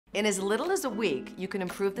In as little as a week, you can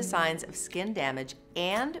improve the signs of skin damage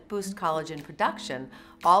and boost collagen production,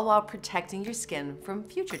 all while protecting your skin from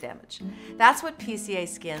future damage. That's what PCA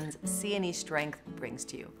SKIN's C&E Strength brings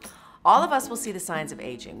to you. All of us will see the signs of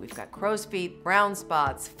aging. We've got crow's feet, brown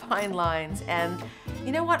spots, fine lines, and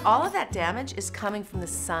you know what? All of that damage is coming from the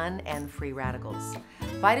sun and free radicals.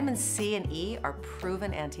 Vitamins C and E are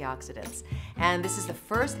proven antioxidants, and this is the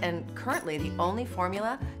first and currently the only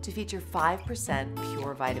formula to feature 5%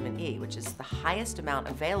 pure vitamin E, which is the highest amount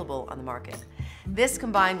available on the market. This,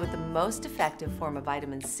 combined with the most effective form of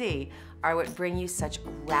vitamin C, are what bring you such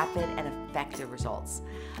rapid and effective results.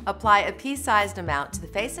 Apply a pea-sized amount to the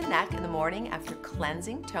face and neck in the morning after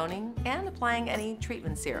cleansing, toning, and applying any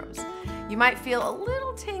treatment serums. You might feel a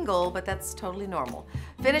little tingle, but that's totally normal.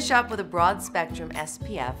 Finish up with a broad-spectrum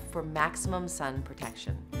SPF for maximum sun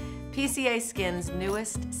protection. PCA SKIN's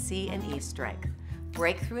newest C&E Strength.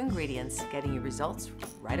 Breakthrough ingredients getting you results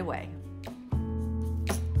right away.